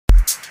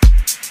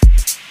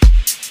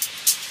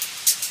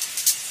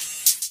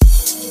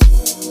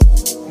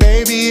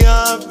Baby,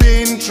 I've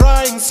been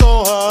trying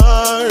so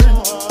hard,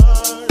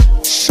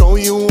 show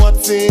you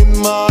what's in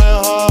my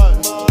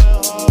heart.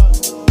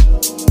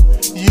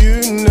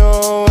 You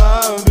know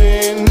I've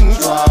been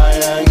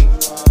trying.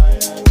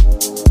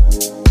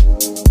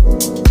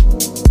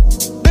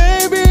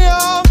 Baby,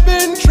 I've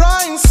been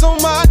trying so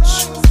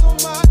much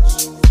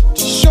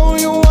to show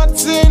you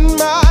what's in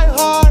my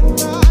heart.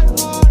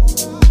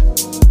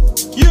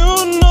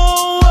 You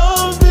know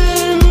I've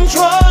been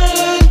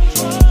trying.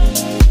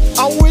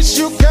 I wish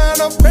you can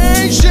have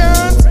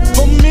patience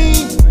for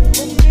me,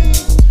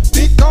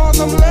 because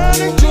I'm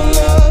learning to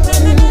love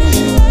you.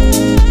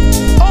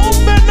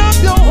 Open up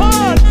your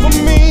heart for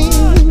me,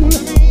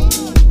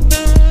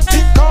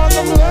 because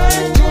I'm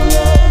learning to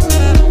love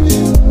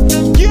you.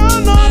 You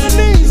know the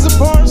needs a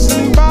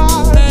person by.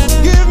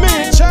 Give me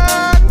a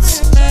chance,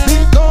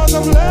 because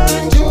I'm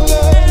learning to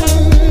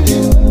love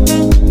you.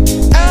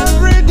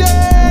 Every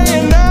day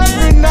and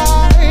every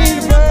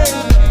night, babe,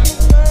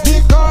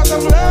 because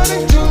I'm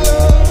learning to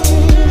love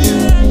you.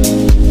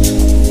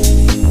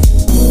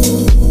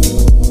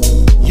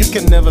 You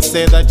can never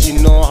say that you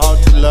know how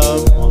to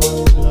love,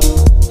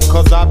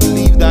 because I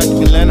believe that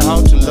we learn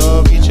how to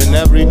love each and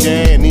every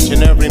day and each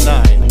and every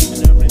night.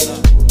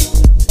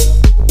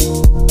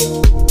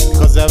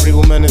 Because every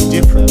woman is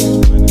different.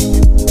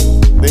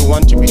 They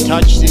want to be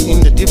touched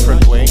in a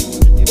different way.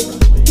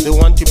 They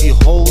want to be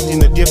held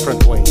in a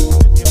different way.